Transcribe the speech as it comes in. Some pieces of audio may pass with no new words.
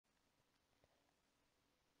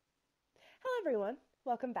Hello everyone,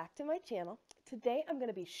 welcome back to my channel. Today I'm going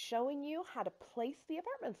to be showing you how to place the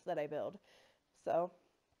apartments that I build. So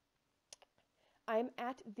I'm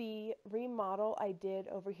at the remodel I did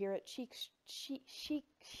over here at Chic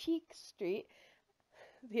Street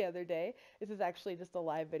the other day. This is actually just a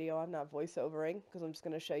live video, I'm not voiceovering because I'm just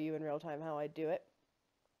going to show you in real time how I do it.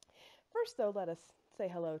 First though, let us say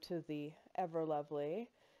hello to the ever lovely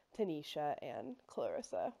Tanisha and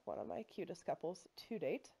Clarissa, one of my cutest couples to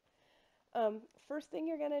date. First thing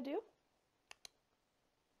you're going to do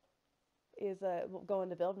is go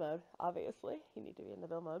into build mode, obviously. You need to be in the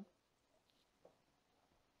build mode.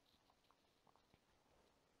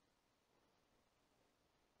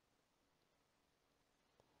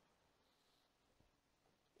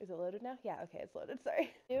 Is it loaded now? Yeah, okay, it's loaded,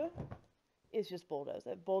 sorry. Do is just bulldoze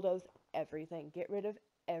it. Bulldoze everything. Get rid of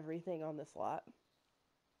everything on this lot.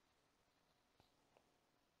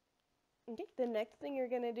 Okay, the next thing you're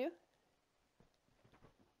going to do,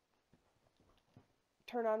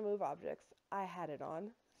 turn on move objects. I had it on.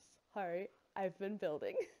 Sorry, I've been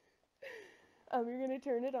building. You're going to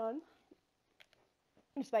turn it on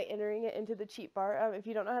just by entering it into the cheat bar. If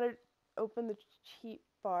you don't know how to open the cheat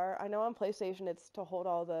bar, I know on PlayStation it's to hold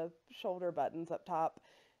all the shoulder buttons up top,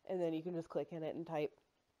 and then you can just click in it and type.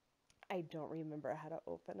 I don't remember how to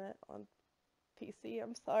open it on PC,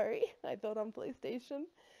 I'm sorry. I built on PlayStation.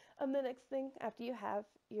 The next thing, after you have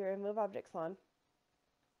your move objects on,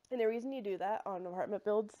 and the reason you do that on apartment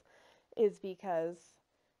builds is because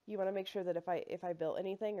you want to make sure that if I built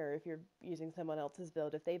anything, or if you're using someone else's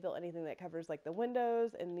build, if they built anything that covers like the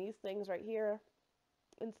windows and these things right here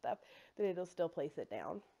and stuff, that it'll still place it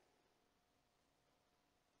down.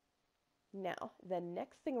 Now, the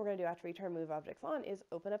next thing we're going to do after we turn move objects on is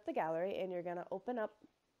open up the gallery, and you're going to open up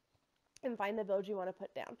and find the build you want to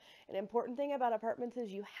put down. An important thing about apartments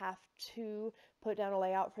is you have to put down a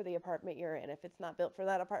layout for the apartment you're in. If it's not built for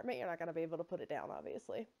that apartment, you're not going to be able to put it down,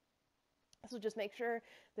 obviously. So just make sure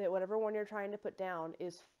that whatever one you're trying to put down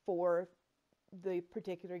is for the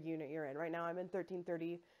particular unit you're in. Right now I'm in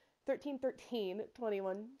 1313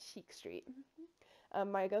 21 Chic Street.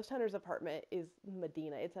 My ghost hunter's apartment is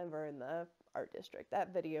Medina. It's over in the art district.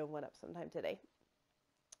 That video went up sometime today.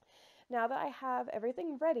 Now that I have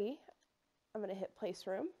everything ready, I'm going to hit place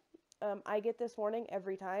room. I get this warning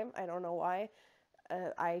every time. I don't know why.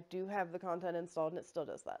 I do have the content installed and it still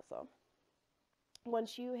does that. So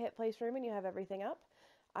once you hit place room and you have everything up,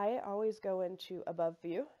 I always go into above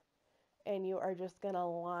view, and you are just going to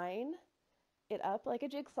line it up like a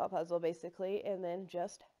jigsaw puzzle basically, and then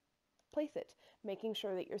just place it, making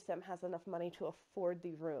sure that your sim has enough money to afford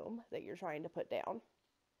the room that you're trying to put down.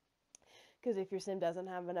 Because if your sim doesn't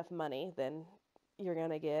have enough money, then you're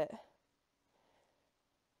going to get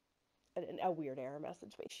a weird error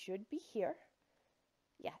message. But it should be here.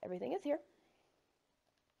 Yeah, everything is here.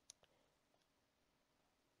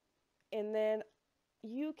 And then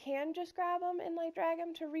you can just grab them and like drag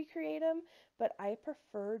them to recreate them, but I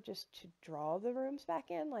prefer just to draw the rooms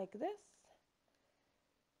back in like this.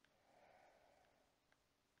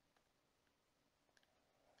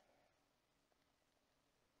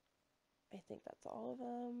 I think that's all of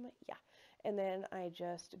them. Yeah. And then I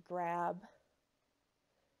just grab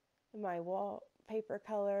my wallpaper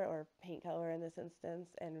color, or paint color in this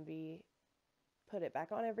instance, and we put it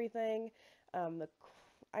back on everything.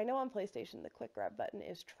 I know on PlayStation the quick grab button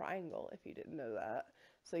is triangle, if you didn't know that.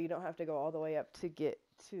 So you don't have to go all the way up to get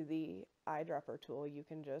to the eyedropper tool. You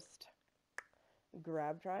can just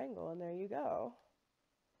grab triangle and there you go.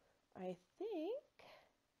 I think,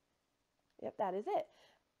 yep, that is it.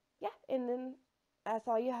 Yeah, and then that's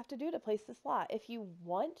all you have to do to place the slot. If you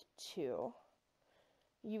want to,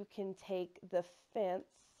 you can take the fence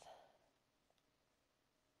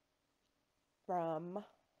from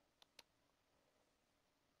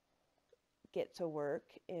Get to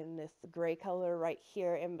Work in this gray color right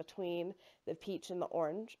here in between the peach and the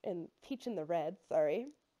orange, and peach and the red,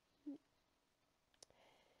 sorry,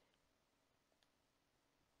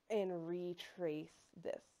 and retrace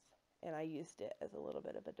this. And I used it as a little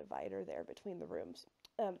bit of a divider there between the rooms.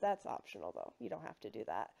 That's optional though. You don't have to do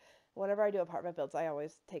that. Whenever I do apartment builds, I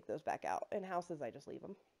always take those back out. In houses, I just leave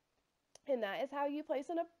them. And that is how you place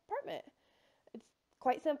an apartment. It's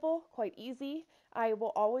quite simple, quite easy. I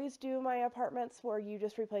will always do my apartments where you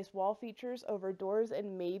just replace wall features over doors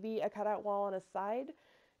and maybe a cutout wall on a side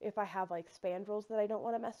if I have like spandrels that I don't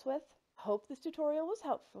want to mess with. Hope this tutorial was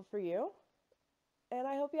helpful for you, and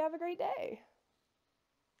I hope you have a great day.